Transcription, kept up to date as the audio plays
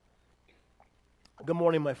Good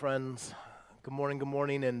morning, my friends. Good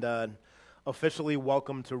morning, and officially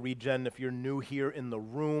welcome to Regen. If you're new here in the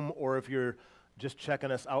room, or if you're just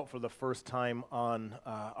checking us out for the first time on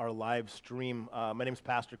our live stream, my name's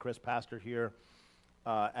Pastor Chris, pastor here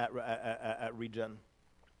at Regen.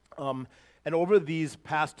 And over these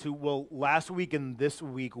past last week and this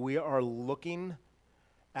week, we are looking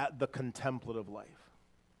at the contemplative life.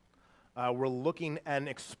 We're looking and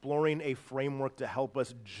exploring a framework to help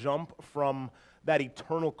us jump from that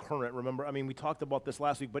eternal current. Remember, we talked about this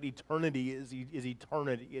last week, but eternity is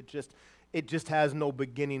eternity. It just has no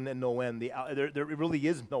beginning and no end. There really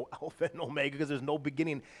is no Alpha and Omega because there's no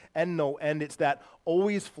beginning and no end. It's that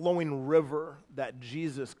always flowing river that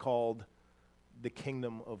Jesus called the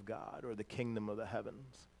kingdom of God or the kingdom of the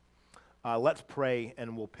heavens. Let's pray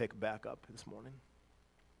and we'll pick back up this morning.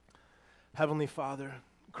 Heavenly Father,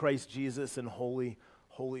 Christ Jesus, and Holy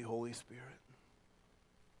Spirit,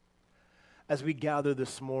 as we gather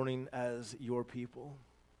this morning as your people,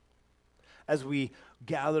 as we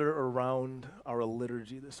gather around our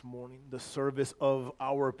liturgy this morning, the service of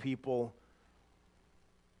our people,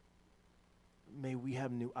 may we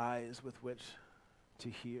have new eyes with which to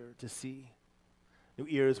hear, to see, new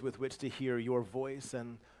ears with which to hear your voice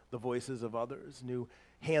and the voices of others, new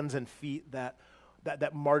hands and feet that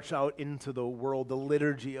march out into the world, the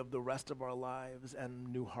liturgy of the rest of our lives,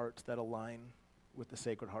 and new hearts that align with the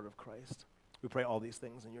Sacred Heart of Christ. We pray all these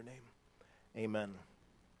things in your name. Amen.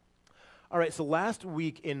 All right, so last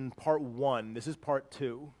week in part one, this is part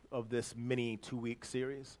two of this mini 2-week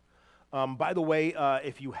series. By the way,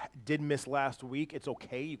 if you did miss last week, it's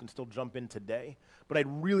okay. You can still jump in today. But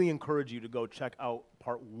I'd really encourage you to go check out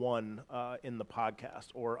part one in the podcast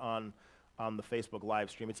or on the Facebook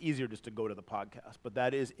live stream. It's easier just to go to the podcast. But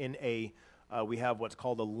that is in we have what's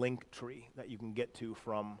called a link tree that you can get to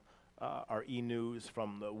from our e-news,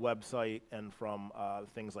 from the website, and from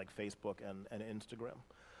things like Facebook and Instagram.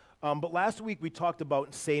 But last week we talked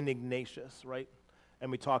about St. Ignatius, right? And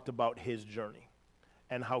we talked about his journey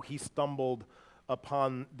and how he stumbled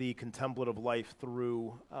upon the contemplative life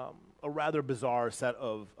through a rather bizarre set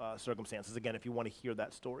of circumstances. Again, if you want to hear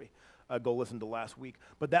that story, go listen to last week.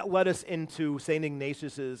 But that led us into St.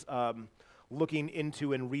 Ignatius's looking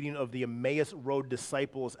into and reading of the Emmaus Road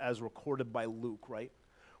disciples as recorded by Luke, right?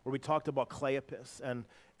 Where we talked about Cleopas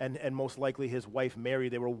and most likely his wife Mary.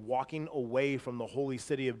 They were walking away from the holy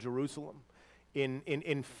city of Jerusalem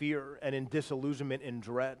in fear and in disillusionment and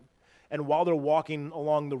dread. And while they're walking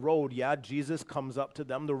along the road, Jesus comes up to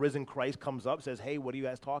them. The risen Christ comes up, says, "Hey, what are you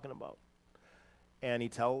guys talking about?" And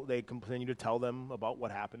they continue to tell them about what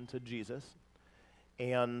happened to Jesus.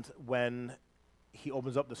 And when he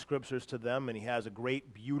opens up the scriptures to them and he has a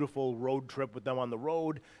great, beautiful road trip with them on the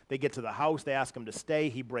road, they get to the house, they ask him to stay,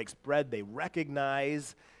 he breaks bread, they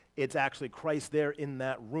recognize it's actually Christ there in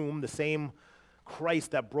that room, the same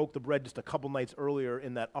Christ that broke the bread just a couple nights earlier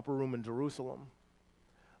in that upper room in Jerusalem.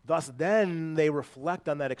 Thus then they reflect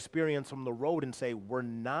on that experience from the road and say, were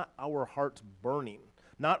not our hearts burning?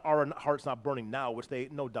 Not our hearts not burning now, which they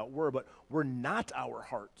no doubt were, but were not our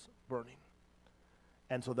hearts burning?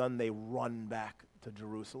 And so then they run back to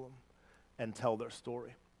Jerusalem and tell their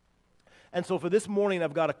story. And so for this morning,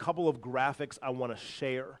 I've got a couple of graphics I want to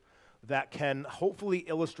share that can hopefully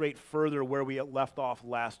illustrate further where we left off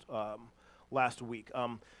last week.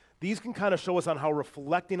 These can kind of show us on how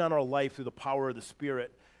reflecting on our life through the power of the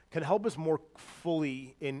Spirit can help us more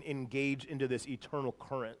fully engage into this eternal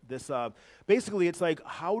current. Basically, it's like,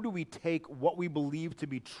 how do we take what we believe to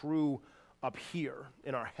be true up here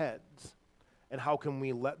in our heads, and how can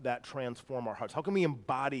we let that transform our hearts? How can we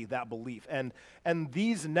embody that belief? And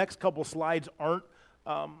these next couple slides aren't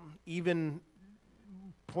even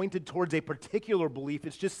pointed towards a particular belief.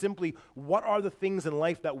 It's just simply, what are the things in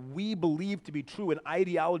life that we believe to be true, an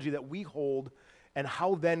ideology that we hold, and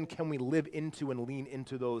how then can we live into and lean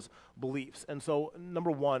into those beliefs? And so,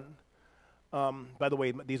 number one, by the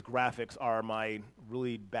way, these graphics are my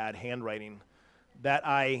really bad handwriting that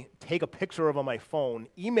I take a picture of on my phone,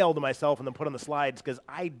 email to myself, and then put on the slides, because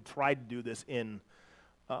I tried to do this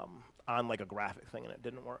on like a graphic thing, and it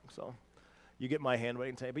didn't work. So you get my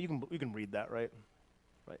handwriting today, but you can read that, right?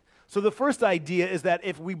 Right. So the first idea is that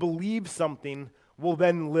if we believe something, we'll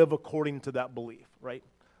then live according to that belief, right?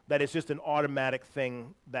 That it's just an automatic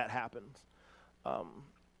thing that happens.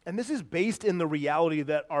 And this is based in the reality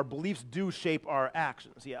that our beliefs do shape our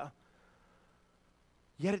actions, yeah?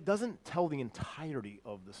 Yet it doesn't tell the entirety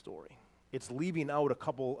of the story. It's leaving out a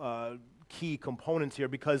couple key components here,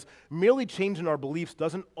 because merely changing our beliefs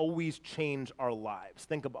doesn't always change our lives.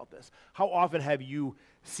 Think about this. How often have you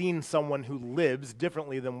seen someone who lives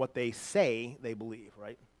differently than what they say they believe,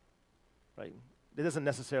 right? Right? It doesn't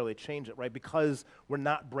necessarily change it, right? Because we're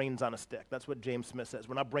not brains on a stick. That's what James Smith says.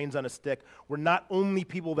 We're not brains on a stick. We're not only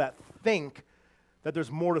people that think that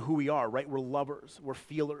there's more to who we are, right? We're lovers, we're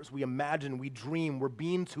feelers, we imagine, we dream, we're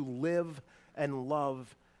beings to live and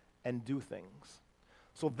love and do things.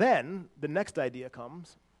 So then the next idea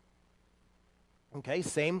comes. Okay,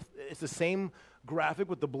 it's the same graphic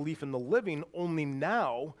with the belief in the living, only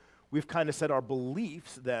now we've kind of said our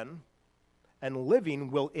beliefs then and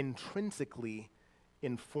living will intrinsically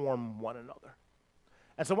inform one another.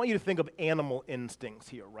 And so I want you to think of animal instincts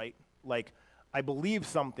here, right? Like, I believe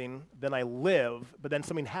something, then I live, but then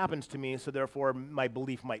something happens to me, so therefore my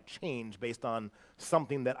belief might change based on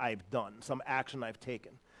something that I've done, some action I've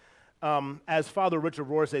taken. As Father Richard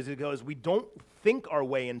Rohr says, he goes, we don't think our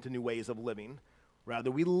way into new ways of living, rather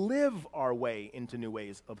we live our way into new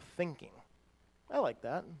ways of thinking. I like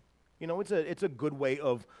that. You know, it's a good way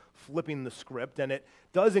of flipping the script, and it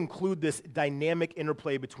does include this dynamic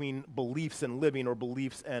interplay between beliefs and living or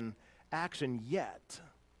beliefs and action, yet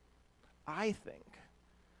I think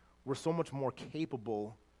we're so much more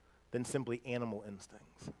capable than simply animal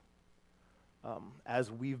instincts,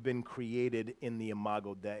 as we've been created in the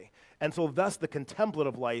Imago Dei. And so thus the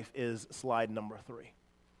contemplative life is slide number 3.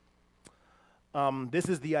 This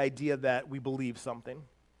is the idea that we believe something,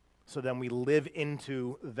 so then we live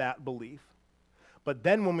into that belief. But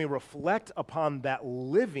then when we reflect upon that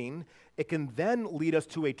living, it can then lead us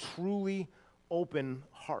to a truly open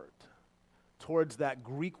heart towards that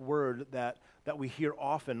Greek word that we hear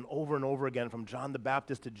often over and over again from John the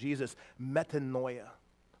Baptist to Jesus, metanoia.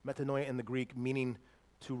 Metanoia in the Greek meaning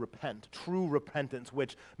to repent, true repentance,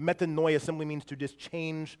 which metanoia simply means to just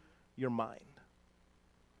change your mind.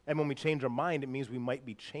 And when we change our mind, it means we might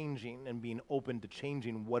be changing and being open to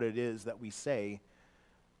changing what it is that we say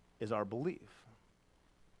is our belief.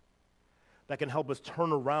 That can help us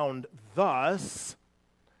turn around, thus,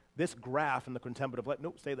 this graph in the contemplative life.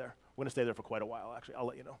 Nope, stay there. We're going to stay there for quite a while, actually. I'll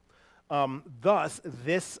let you know. Thus,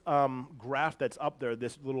 this graph that's up there,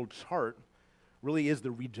 this little chart, really is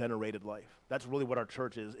the regenerated life. That's really what our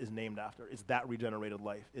church is named after, is that regenerated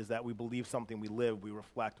life, is that we believe something, we live, we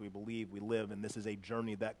reflect, we believe, we live, and this is a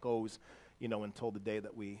journey that goes, until the day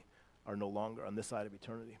that we are no longer on this side of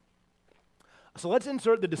eternity. So let's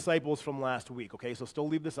insert the disciples from last week, okay? So still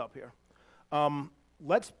leave this up here.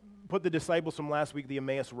 Let's put the disciples from last week, the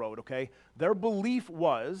Emmaus Road, okay? Their belief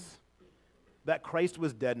was that Christ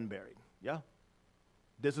was dead and buried, yeah?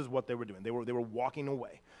 This is what they were doing. They were walking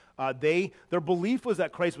away. Their belief was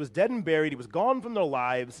that Christ was dead and buried, he was gone from their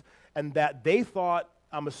lives, and that they thought,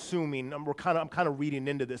 I'm assuming, I'm kind of reading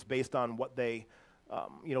into this based on what they,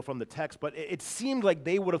 from the text, but it seemed like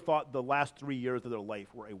they would have thought the last 3 years of their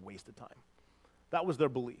life were a waste of time. That was their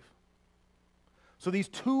belief. So these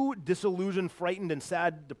two disillusioned, frightened, and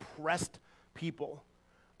sad, depressed people,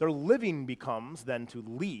 their living becomes then to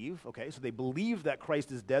leave, okay? So they believe that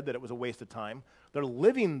Christ is dead, that it was a waste of time. Their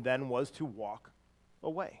living then was to walk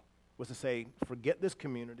away, was to say, forget this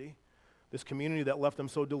community that left them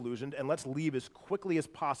so delusioned, and let's leave as quickly as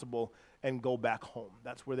possible and go back home.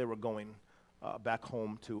 That's where they were going, back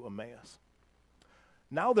home to Emmaus.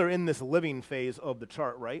 Now they're in this living phase of the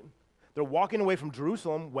chart, right? They're walking away from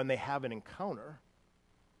Jerusalem when they have an encounter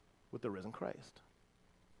with the risen Christ.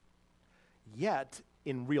 Yet,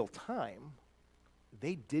 in real time,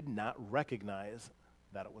 they did not recognize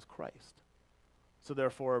that it was Christ. So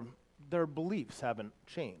therefore, their beliefs haven't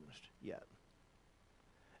changed yet.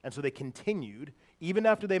 And so they continued, even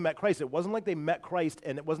after they met Christ. It wasn't like they met Christ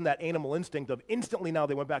and it wasn't that animal instinct of instantly now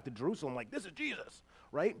they went back to Jerusalem like, this is Jesus,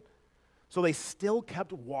 right? So they still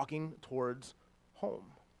kept walking towards home.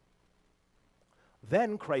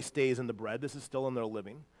 Then Christ stays in the bread. This is still in their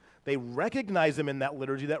living. They recognize him in that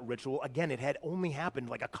liturgy, that ritual. Again, it had only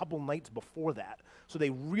happened like a couple nights before that. So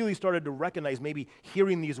they really started to recognize maybe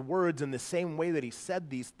hearing these words in the same way that he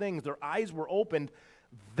said these things. Their eyes were opened.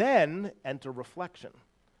 Then enter reflection.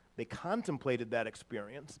 They contemplated that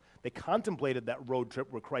experience. They contemplated that road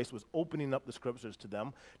trip where Christ was opening up the scriptures to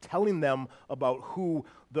them, telling them about who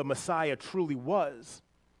the Messiah truly was.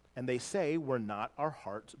 And they say, were not our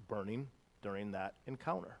hearts burning during that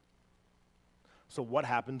encounter? So what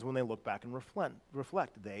happens when they look back and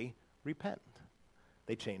reflect? They repent.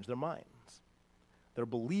 They change their minds. Their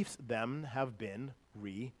beliefs then have been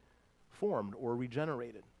reformed or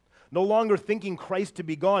regenerated. No longer thinking Christ to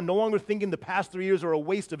be gone, no longer thinking the past 3 years are a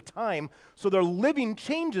waste of time, so their living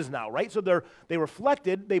changes now, right? So they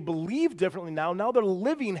reflected, they believe differently now, now their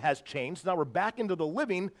living has changed, now we're back into the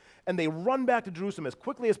living, and they run back to Jerusalem as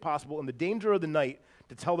quickly as possible in the danger of the night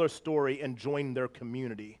to tell their story and join their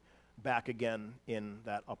community back again in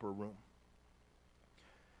that upper room.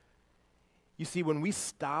 You see, when we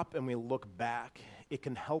stop and we look back, it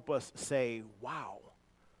can help us say, wow,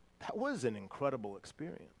 that was an incredible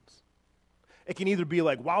experience. It can either be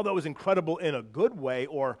like, wow, that was incredible in a good way,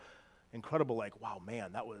 or incredible like, wow,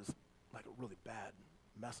 man, that was like a really bad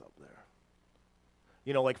mess up there.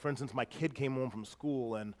 You know, like for instance, my kid came home from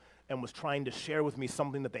school and was trying to share with me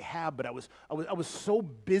something that they have, but I was so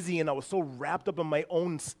busy and I was so wrapped up in my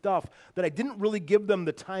own stuff that I didn't really give them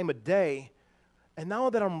the time of day. And now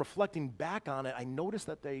that I'm reflecting back on it, I noticed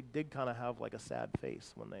that they did kind of have like a sad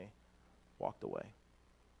face when they walked away,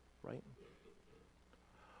 right?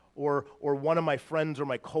 Or one of my friends or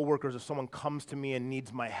my coworkers or someone comes to me and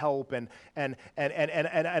needs my help and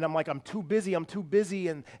I'm like, I'm too busy,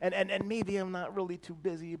 and maybe I'm not really too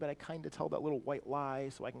busy, but I kind of tell that little white lie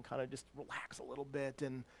so I can kind of just relax a little bit.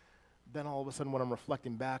 And then all of a sudden when I'm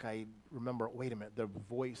reflecting back, I remember, wait a minute, their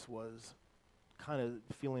voice was kind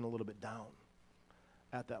of feeling a little bit down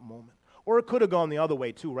at that moment. Or it could have gone the other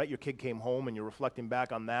way too, right? Your kid came home and you're reflecting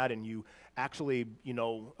back on that and you actually,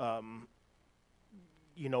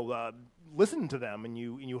 listened to them and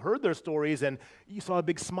you heard their stories and you saw a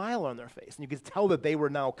big smile on their face and you could tell that they were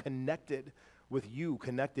now connected with you,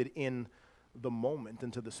 connected in the moment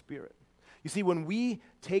and to the Spirit. You see, when we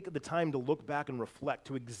take the time to look back and reflect,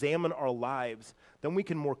 to examine our lives, then we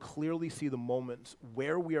can more clearly see the moments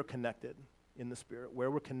where we are connected in the Spirit,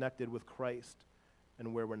 where we're connected with Christ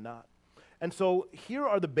and where we're not. And so here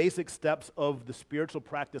are the basic steps of the spiritual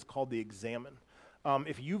practice called the examine.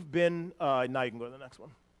 If you've been, now you can go to the next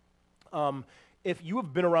one. If you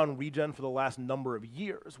have been around Regen for the last number of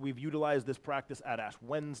years, we've utilized this practice at Ash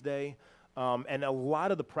Wednesday, and a lot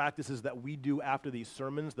of the practices that we do after these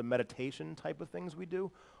sermons, the meditation type of things we do,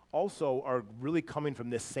 also are really coming from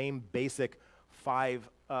this same basic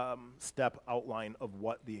 5-step outline of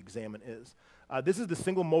what the examine is. This is the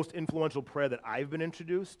single most influential prayer that I've been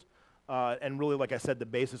introduced, and really, like I said, the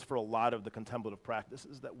basis for a lot of the contemplative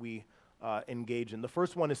practices that we engage in. The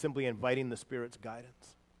first one is simply inviting the Spirit's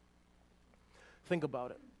guidance. Think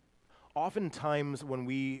about it. Oftentimes when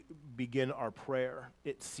we begin our prayer,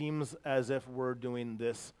 it seems as if we're doing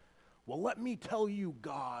this, well, let me tell you,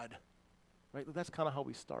 God, right? That's kind of how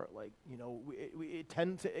we start. Like, we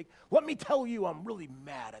tend to, let me tell you I'm really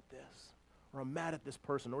mad at this, or I'm mad at this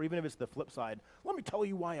person, or even if it's the flip side, let me tell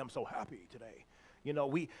you why I'm so happy today.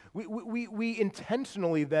 We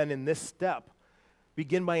intentionally then in this step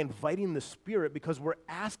begin by inviting the Spirit because we're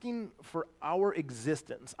asking for our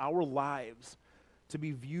existence, our lives, to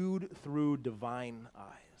be viewed through divine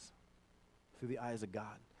eyes, through the eyes of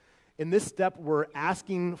God. In this step, we're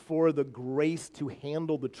asking for the grace to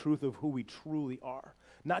handle the truth of who we truly are.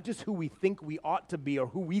 Not just who we think we ought to be or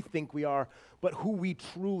who we think we are, but who we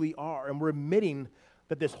truly are. And we're admitting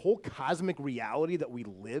that this whole cosmic reality that we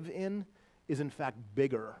live in is in fact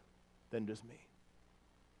bigger than just me.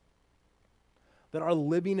 That our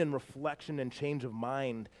living and reflection and change of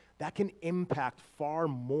mind, that can impact far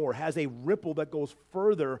more, has a ripple that goes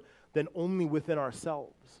further than only within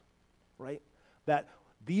ourselves, right? That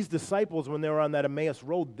these disciples, when they were on that Emmaus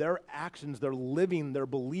road, their actions, their living, their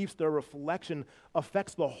beliefs, their reflection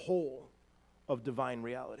affects the whole of divine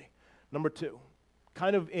reality. Number 2,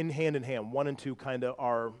 kind of in hand, 1 and 2 kind of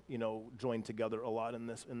are, joined together a lot in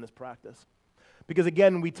this practice. Because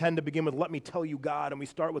again, we tend to begin with, let me tell you, God, and we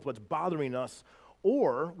start with what's bothering us,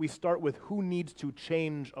 or we start with who needs to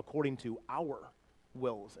change according to our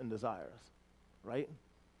wills and desires, right?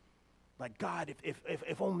 Like, God,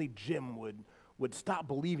 if only Jim would stop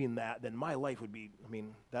believing that, then my life would be,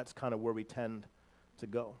 that's kind of where we tend to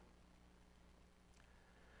go.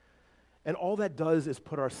 And all that does is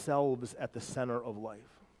put ourselves at the center of life.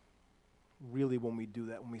 Really, when we do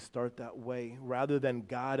that, when we start that way, rather than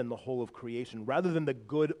God and the whole of creation, rather than the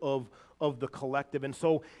good of the collective. And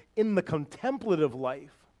so in the contemplative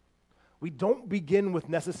life, we don't begin with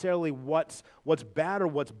necessarily what's bad or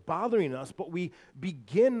what's bothering us, but we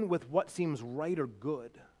begin with what seems right or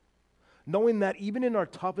good. Knowing that even in our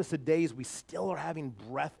toughest of days, we still are having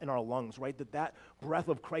breath in our lungs, right? That breath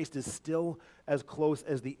of Christ is still as close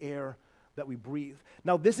as the air that we breathe.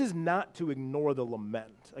 Now, this is not to ignore the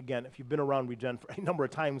lament. Again, if you've been around Regen for a number of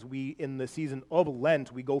times, in the season of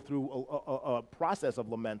Lent, we go through a process of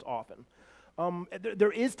lament often.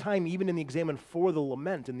 There is time even in the examine for the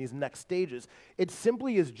lament in these next stages. It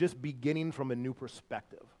simply is just beginning from a new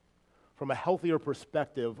perspective, from a healthier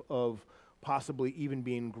perspective of possibly even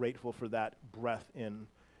being grateful for that breath in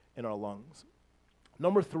our lungs.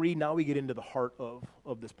 Number 3, now we get into the heart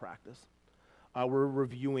of this practice. We're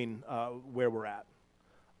reviewing where we're at.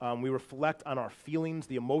 We reflect on our feelings,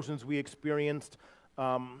 the emotions we experienced,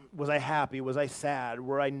 Was I happy? Was I sad?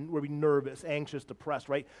 Were we nervous, anxious, depressed,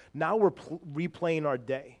 right? Now we're replaying our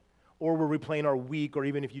day, or we're replaying our week, or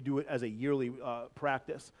even if you do it as a yearly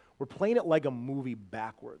practice, we're playing it like a movie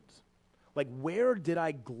backwards. Like, where did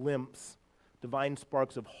I glimpse divine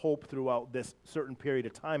sparks of hope throughout this certain period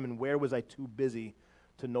of time, and where was I too busy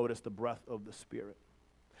to notice the breath of the Spirit?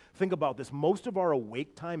 Think about this. Most of our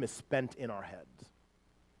awake time is spent in our heads,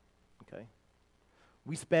 okay?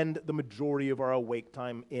 We spend the majority of our awake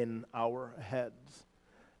time in our heads.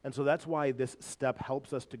 And so that's why this step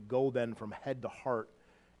helps us to go then from head to heart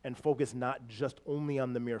and focus not just only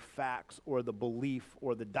on the mere facts or the belief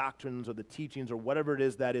or the doctrines or the teachings or whatever it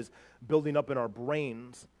is that is building up in our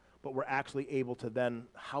brains, but we're actually able to then,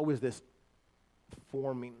 how is this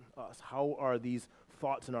forming us? How are these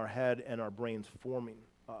thoughts in our head and our brains forming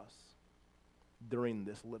us during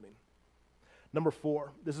this living? Number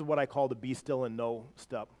 4, this is what I call the be still and know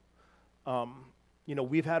step.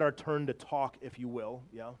 We've had our turn to talk, if you will,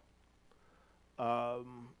 yeah?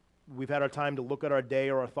 We've had our time to look at our day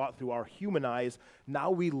or our thought through our human eyes.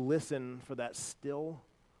 Now we listen for that still,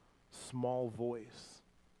 small voice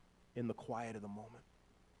in the quiet of the moment.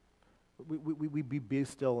 We be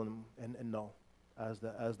still and know, as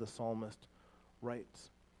the psalmist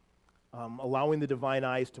writes. Allowing the divine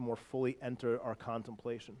eyes to more fully enter our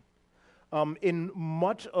contemplation. In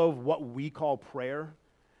much of what we call prayer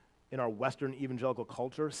in our Western evangelical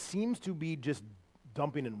culture seems to be just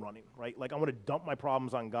dumping and running, right? Like, I want to dump my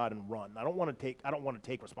problems on God and run. I don't want to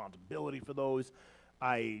take responsibility for those.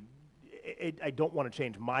 I don't want to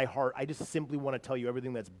change my heart. I just simply want to tell you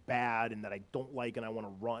everything that's bad and that I don't like, and I want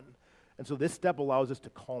to run. And so this step allows us to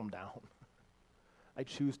calm down. I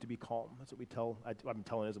choose to be calm. That's what we tell. I've been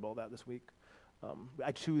telling Isabel that this week.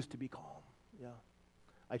 I choose to be calm. Yeah.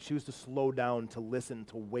 I choose to slow down, to listen,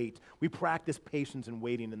 to wait. We practice patience and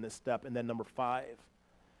waiting in this step. And then number 5,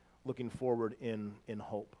 looking forward in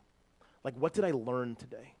hope. Like, what did I learn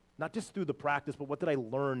today? Not just through the practice, but what did I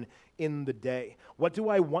learn in the day? What do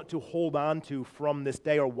I want to hold on to from this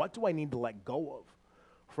day, or what do I need to let go of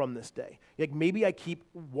from this day? Like, maybe I keep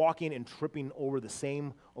walking and tripping over the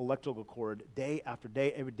same electrical cord day after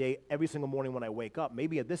day, every single morning when I wake up.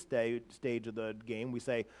 Maybe at this stage of the game, we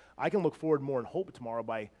say, I can look forward more in hope tomorrow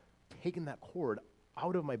by taking that cord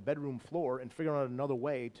out of my bedroom floor and figuring out another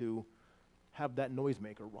way to have that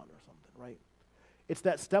noisemaker run or something, right? It's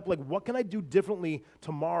that step, like, what can I do differently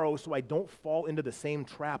tomorrow so I don't fall into the same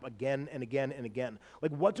trap again and again and again?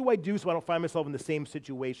 Like, what do I do so I don't find myself in the same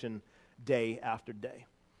situation day after day?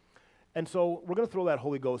 And so we're going to throw that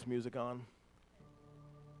Holy Ghost music on.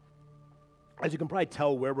 As you can probably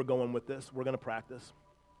tell where we're going with this, we're going to practice.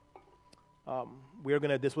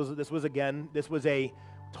 This was a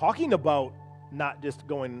talking about not just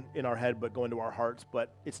going in our head, but going to our hearts,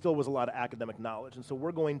 but it still was a lot of academic knowledge. And so I'm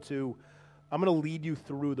going to lead you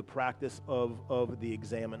through the practice of the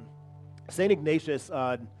examen. St. Ignatius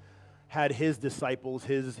had his disciples,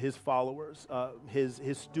 his followers,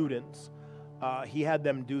 his students. He had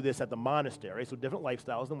them do this at the monastery, so different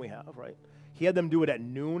lifestyles than we have, right? He had them do it at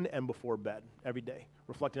noon and before bed every day,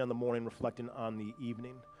 reflecting on the morning, reflecting on the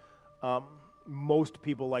evening. Most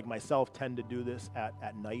people like myself tend to do this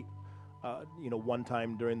at night, one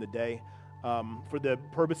time during the day. For the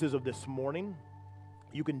purposes of this morning,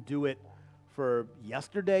 you can do it for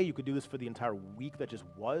yesterday. You could do this for the entire week that just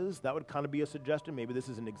was. That would kind of be a suggestion. Maybe this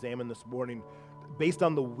is an examen this morning based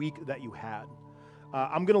on the week that you had.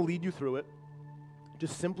 I'm going to lead you through it.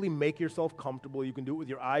 Just simply make yourself comfortable. You can do it with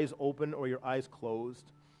your eyes open or your eyes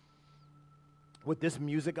closed. With this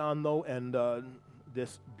music on, though, and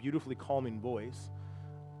this beautifully calming voice,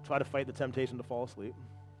 try to fight the temptation to fall asleep.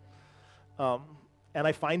 And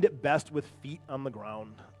I find it best with feet on the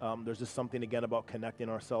ground. There's just something, again, about connecting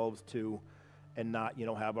ourselves to and not,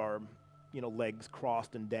 have our, legs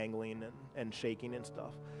crossed and dangling and shaking and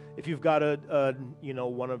stuff. If you've got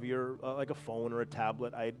one of your, like a phone or a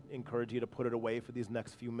tablet, I'd encourage you to put it away for these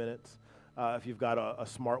next few minutes. If you've got a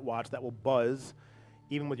smartwatch that will buzz,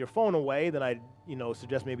 even with your phone away, then I'd,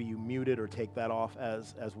 suggest maybe you mute it or take that off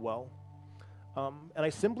as well. And I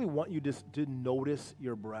simply want you just to notice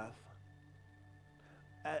your breath.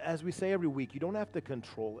 As we say every week, you don't have to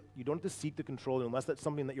control it. You don't have to seek to control it unless that's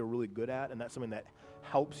something that you're really good at and that's something that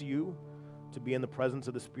helps you to be in the presence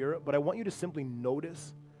of the Spirit. But I want you to simply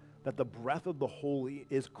notice that the breath of the Holy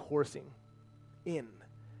is coursing in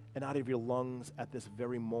and out of your lungs at this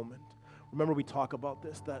very moment. Remember, we talk about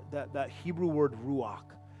this, that Hebrew word ruach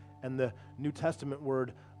and the New Testament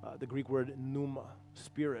word, the Greek word pneuma,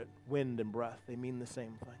 spirit, wind, and breath. They mean the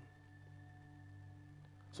same thing.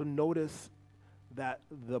 So notice that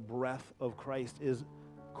the breath of Christ is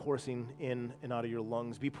coursing in and out of your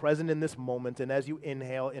lungs. Be present in this moment, and as you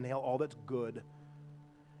inhale, inhale all that's good,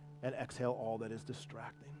 and exhale all that is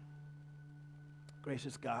distracting.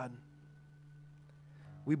 Gracious God,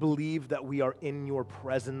 we believe that we are in your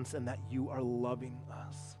presence and that you are loving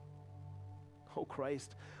us. Oh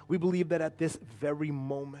Christ, we believe that at this very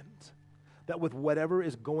moment, that with whatever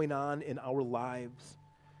is going on in our lives,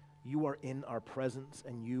 you are in our presence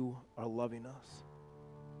and you are loving us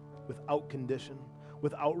without condition,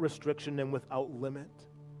 without restriction, and without limit.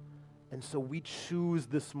 And so we choose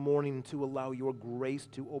this morning to allow your grace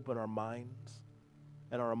to open our minds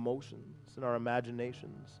and our emotions and our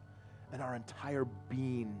imaginations and our entire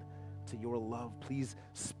being to your love. Please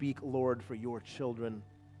speak, Lord, for your children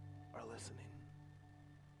are listening.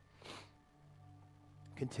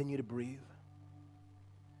 Continue to breathe.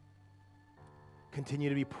 Continue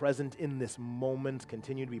to be present in this moment.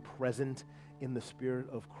 Continue to be present in the Spirit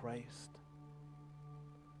of Christ.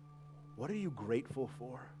 What are you grateful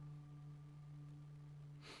for?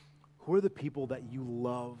 Who are the people that you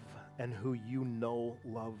love and who you know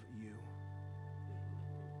love you?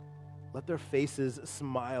 Let their faces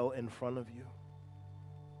smile in front of you.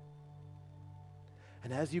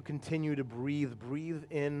 And as you continue to breathe, breathe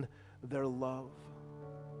in their love.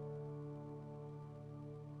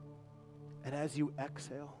 And as you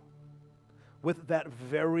exhale, with that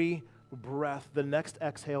very breath, the next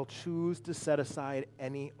exhale, choose to set aside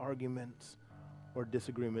any arguments or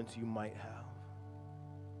disagreements you might have.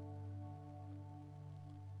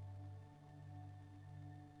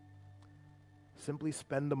 Simply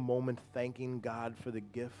spend a moment thanking God for the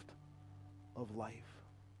gift of life.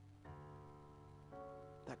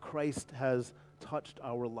 That Christ has touched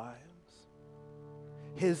our lives.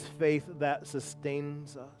 His faith that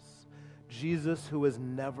sustains us. Jesus who has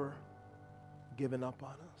never given up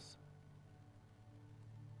on us.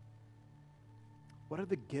 What are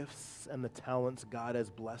the gifts and the talents God has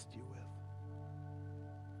blessed you with?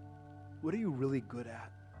 What are you really good at?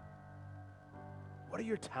 What are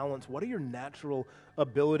your talents? What are your natural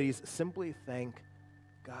abilities? Simply thank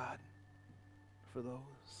God for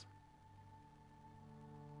those.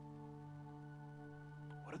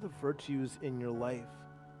 What are the virtues in your life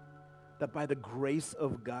that by the grace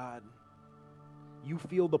of God, you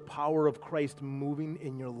feel the power of Christ moving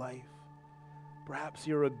in your life? Perhaps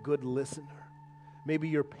you're a good listener. Maybe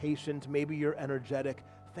you're patient. Maybe you're energetic.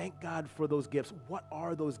 Thank God for those gifts. What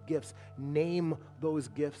are those gifts? Name those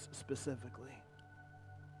gifts specifically.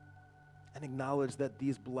 And acknowledge that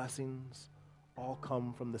these blessings all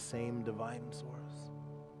come from the same divine source.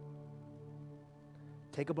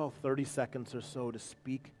 Take about 30 seconds or so to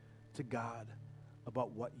speak to God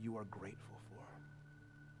about what you are grateful for.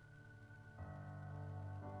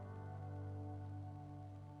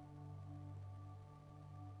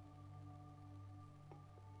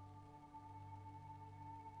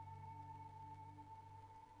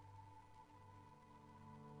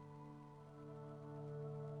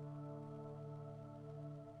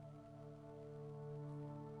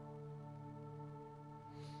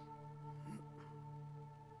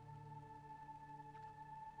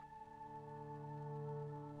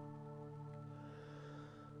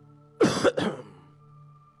 Oops,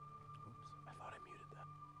 I thought I muted that.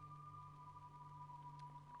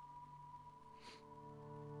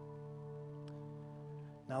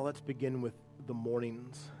 Now let's begin with the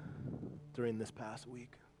mornings during this past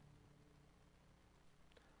week.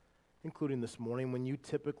 Including this morning, when you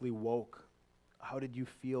typically woke, how did you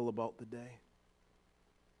feel about the day?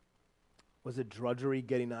 Was it drudgery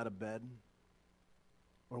getting out of bed?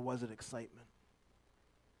 Or was it excitement?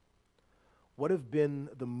 What have been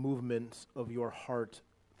the movements of your heart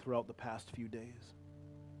throughout the past few days?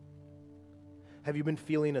 Have you been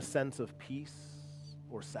feeling a sense of peace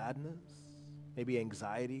or sadness, maybe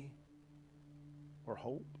anxiety or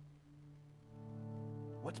hope?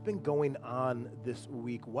 What's been going on this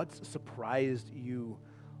week? What's surprised you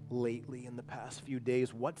lately in the past few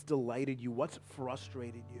days? What's delighted you? What's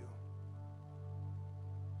frustrated you?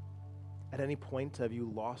 At any point, have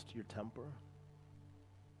you lost your temper?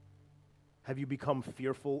 Have you become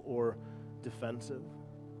fearful or defensive?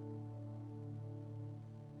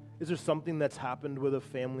 Is there something that's happened with a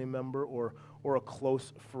family member or a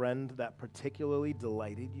close friend that particularly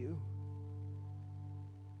delighted you?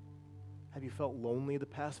 Have you felt lonely the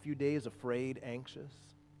past few days, afraid, anxious?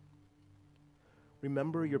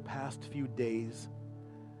 Remember your past few days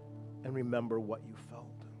and remember what you felt.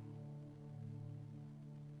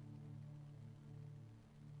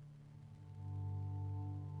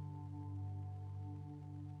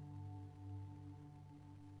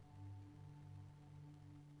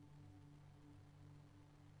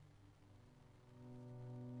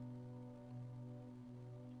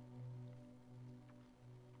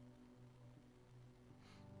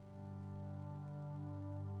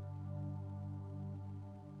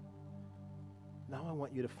 I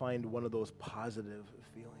want you to find one of those positive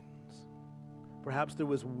feelings. Perhaps there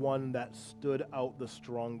was one that stood out the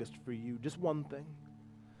strongest for you, just one thing,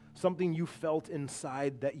 something you felt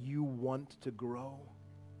inside that you want to grow.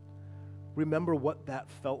 Remember what that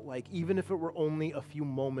felt like, even if it were only a few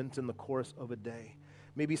moments in the course of a day.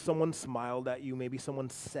 Maybe someone smiled at you, maybe someone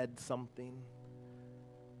said something.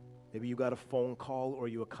 Maybe you got a phone call or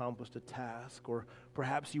you accomplished a task, or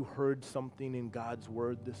perhaps you heard something in God's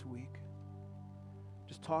word this week.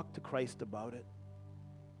 Just talk to Christ about it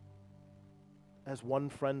as one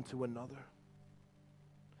friend to another.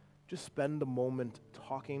 Just spend a moment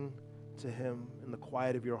talking to him in the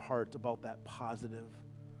quiet of your heart about that positive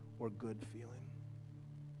or good feeling.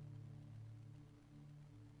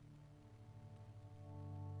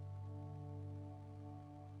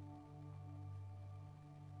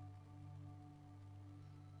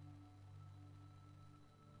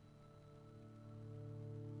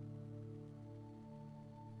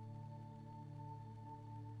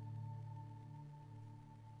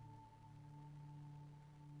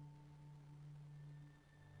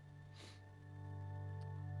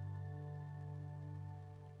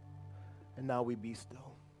 And now we be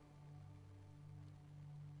still.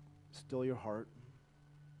 Still your heart.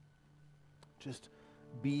 Just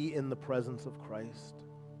be in the presence of Christ.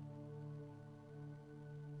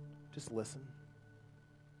 Just listen.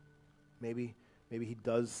 Maybe he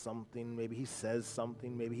does something, maybe he says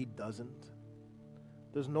something, maybe he doesn't.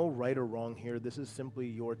 There's no right or wrong here. This is simply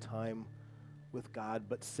your time with God,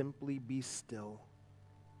 but simply be still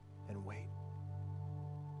and wait.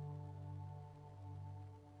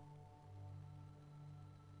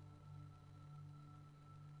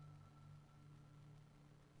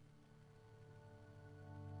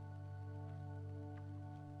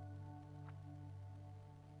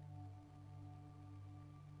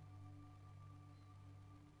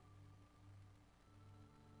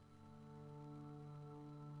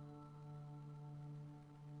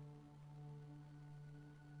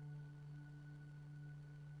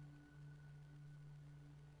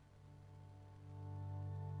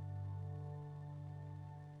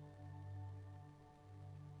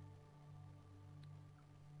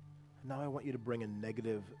 Now I want you to bring a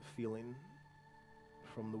negative feeling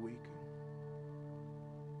from the week.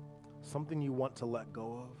 Something you want to let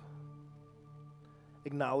go of.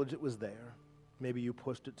 Acknowledge it was there. Maybe you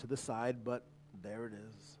pushed it to the side, but there it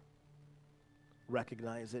is.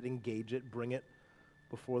 Recognize it, engage it, bring it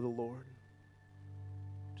before the Lord.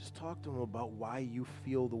 Just talk to him about why you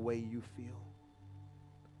feel the way you feel.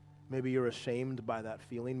 Maybe you're ashamed by that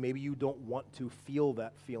feeling. Maybe you don't want to feel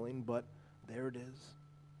that feeling, but there it is.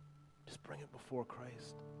 Just bring it before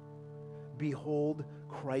Christ. Behold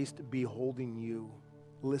Christ beholding you,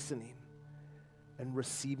 listening, and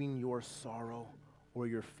receiving your sorrow or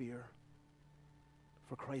your fear.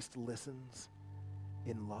 For Christ listens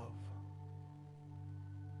in love.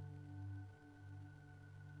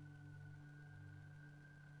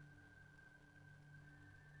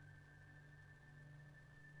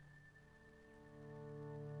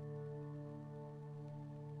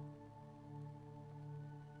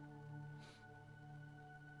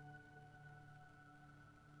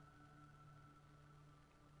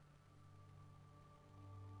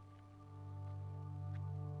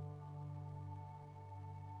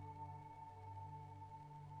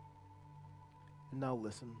 And now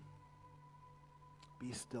listen.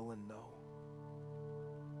 Be still and know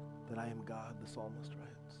that I am God, the psalmist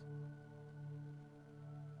writes.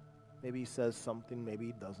 Maybe he says something, maybe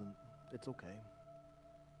he doesn't. It's okay.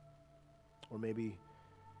 Or maybe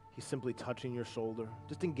he's simply touching your shoulder.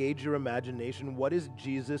 Just engage your imagination. What is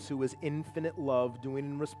Jesus, who is infinite love, doing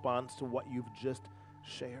in response to what you've just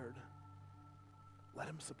shared? Let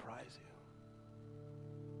him surprise you.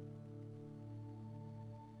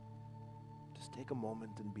 Just take a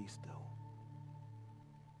moment and be still.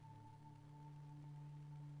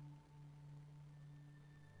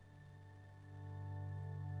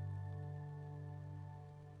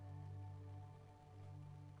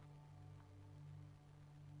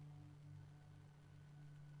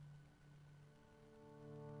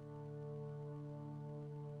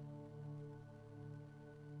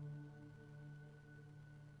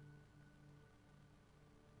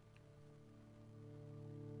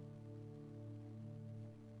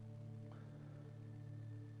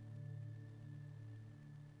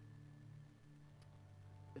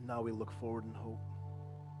 And now we look forward in hope.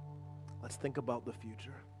 Let's think about the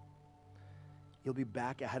future. You'll be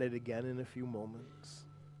back at it again in a few moments.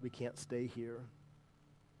 We can't stay here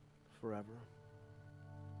forever.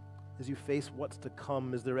 As you face what's to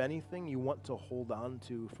come, is there anything you want to hold on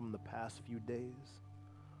to from the past few days?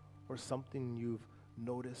 Or something you've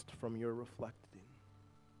noticed from your reflecting?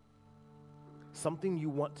 Something you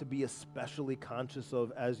want to be especially conscious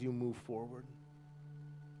of as you move forward?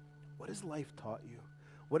 What has life taught you?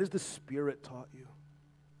 What has the Spirit taught you?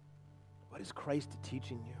 What is Christ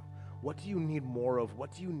teaching you? What do you need more of?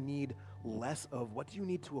 What do you need less of? What do you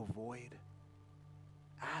need to avoid?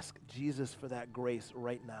 Ask Jesus for that grace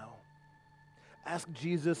right now. Ask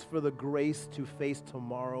Jesus for the grace to face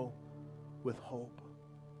tomorrow with hope,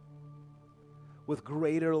 with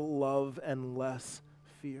greater love and less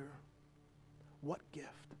fear. What gift,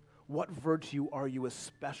 what virtue are you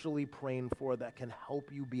especially praying for that can help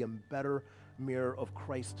you be a better mirror of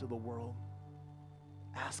Christ to the world?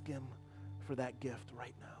 Ask him for that gift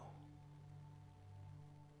right now.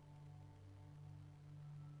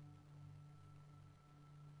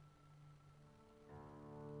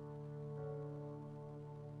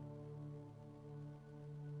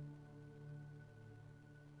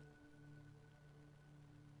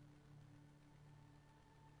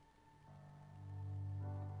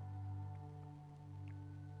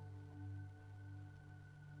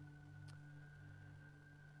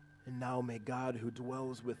 And now may God who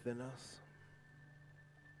dwells within us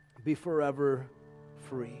be forever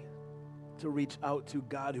free to reach out to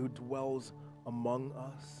God who dwells among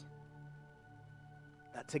us,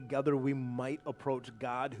 that together we might approach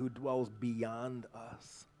God who dwells beyond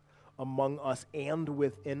us, among us and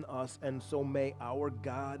within us. And so may our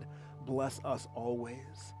God bless us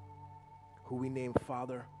always, who we name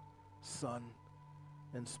Father, Son,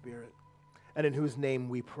 and Spirit, and in whose name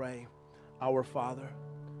we pray, Our Father,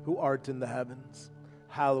 who art in the heavens,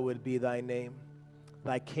 hallowed be thy name.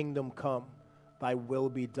 Thy kingdom come, thy will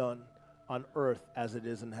be done on earth as it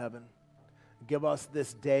is in heaven. Give us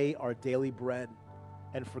this day our daily bread,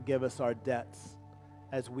 and forgive us our debts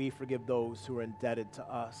as we forgive those who are indebted to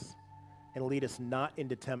us. And lead us not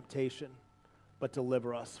into temptation, but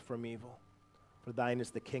deliver us from evil. For thine is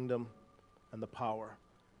the kingdom and the power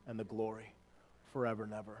and the glory forever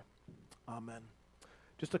and ever. Amen.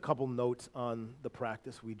 Just a couple notes on the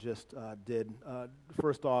practice we just did.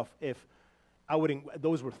 First off,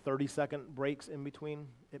 those were 30-second breaks in between.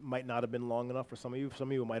 It might not have been long enough for some of you. Some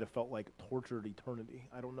of you might have felt like tortured eternity.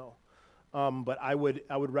 I don't know. But I would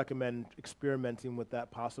recommend experimenting with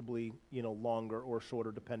that, possibly longer or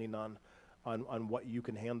shorter, depending on what you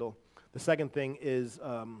can handle. The second thing is,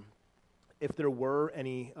 if there were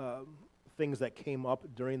any things that came up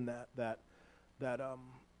during that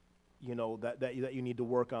you need to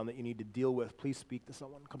work on, that you need to deal with, please speak to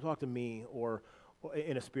someone. Come talk to me, or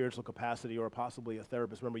in a spiritual capacity, or possibly a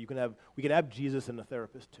therapist. Remember, we can have Jesus and a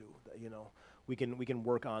therapist too. We can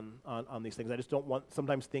work on these things. I just don't want,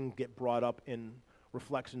 sometimes things get brought up in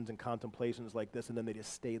reflections and contemplations like this, and then they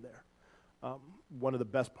just stay there. One of the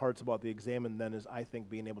best parts about the Examen then is, I think,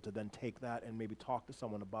 being able to then take that and maybe talk to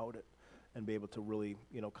someone about it, and be able to really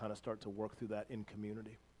kind of start to work through that in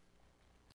community.